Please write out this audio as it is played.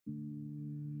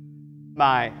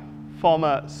My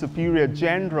former superior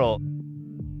general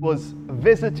was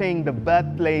visiting the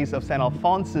birthplace of St.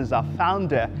 Alphonsus, our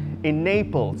founder, in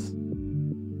Naples.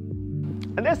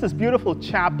 And there's this beautiful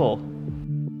chapel.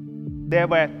 There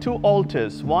were two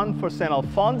altars, one for St.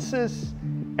 Alphonsus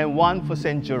and one for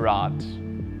Saint Gerard.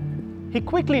 He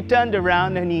quickly turned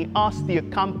around and he asked the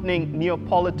accompanying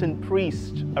Neapolitan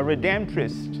priest, a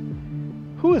Redemptorist,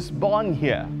 "Who is born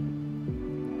here?"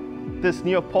 This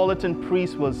Neapolitan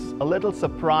priest was a little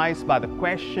surprised by the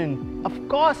question. "Of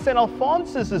course, St.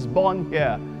 Alphonsus is born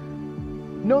here."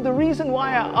 "No, the reason why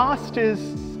I asked is,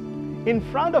 in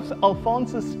front of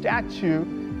Alphonsus' statue,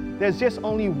 there's just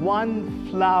only one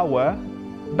flower,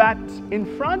 but in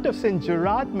front of Saint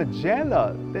Gerard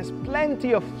Majella, there's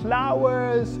plenty of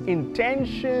flowers,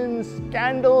 intentions,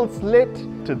 candles lit."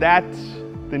 To that,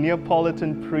 the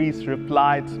Neapolitan priest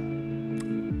replied,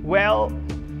 "Well,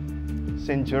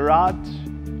 Saint Gerard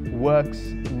works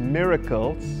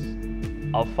miracles,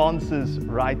 Alphonsus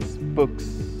writes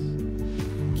books."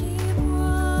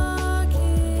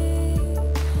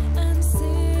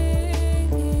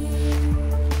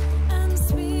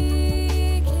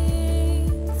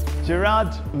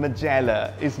 Gerard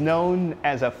Majella is known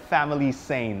as a family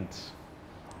saint.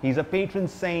 He's a patron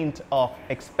saint of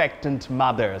expectant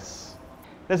mothers.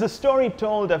 There's a story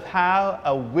told of how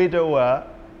a widower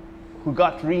who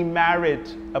got remarried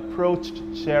approached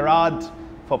Gerard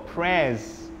for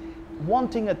prayers,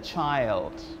 wanting a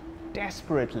child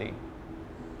desperately.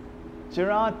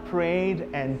 Gerard prayed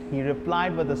and he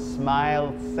replied with a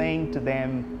smile, saying to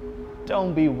them,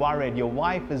 "Don't be worried, your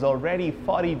wife is already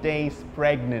 40 days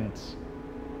pregnant."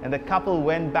 And the couple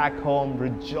went back home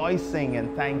rejoicing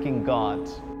and thanking God.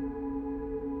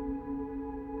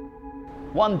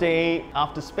 One day,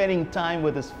 after spending time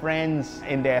with his friends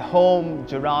in their home,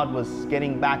 Gerard was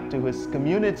getting back to his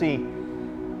community.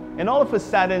 And all of a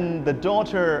sudden, the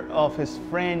daughter of his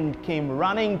friend came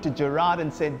running to Gerard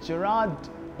and said, "Gerard,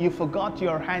 you forgot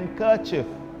your handkerchief."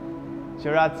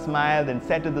 Gerard smiled and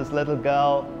said to this little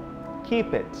girl,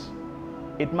 "Keep it.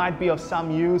 It might be of some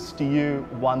use to you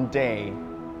one day."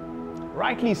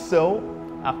 Rightly so,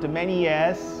 after many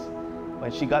years,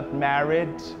 when she got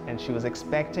married and she was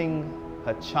expecting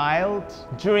her child,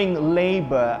 during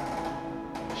labor,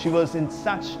 she was in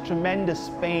such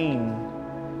tremendous pain,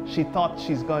 she thought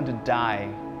she's going to die.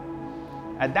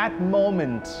 At that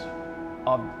moment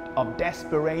of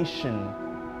desperation,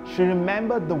 she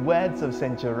remembered the words of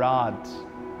Saint Gerard,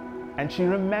 and she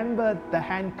remembered the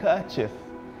handkerchief,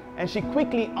 and she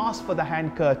quickly asked for the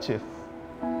handkerchief.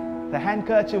 The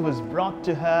handkerchief was brought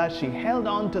to her, she held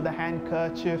on to the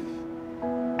handkerchief,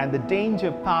 and the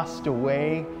danger passed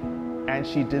away, and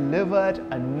she delivered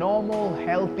a normal,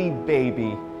 healthy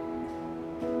baby.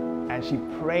 And she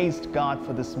praised God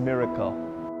for this miracle.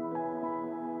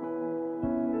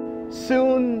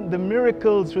 Soon, the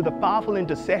miracle through the powerful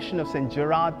intercession of Saint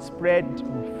Gerard spread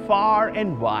far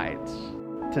and wide.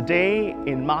 Today,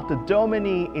 in Mater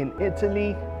Domini in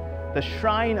Italy, the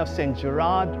shrine of Saint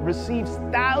Gerard receives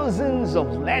thousands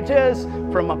of letters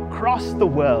from across the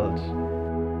world.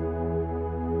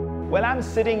 Well, I'm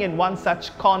sitting in one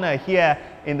such corner here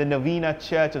in the Novena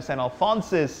Church of St.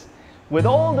 Alphonsus with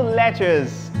all the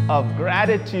letters of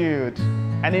gratitude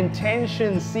and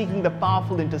intention seeking the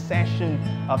powerful intercession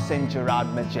of Saint Gerard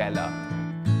Majella.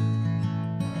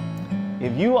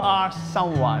 If you are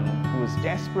someone who is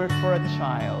desperate for a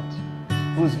child,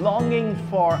 who's longing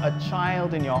for a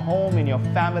child in your home, in your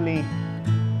family,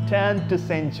 turn to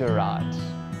Saint Gerard.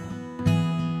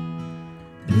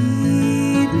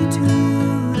 Lead me to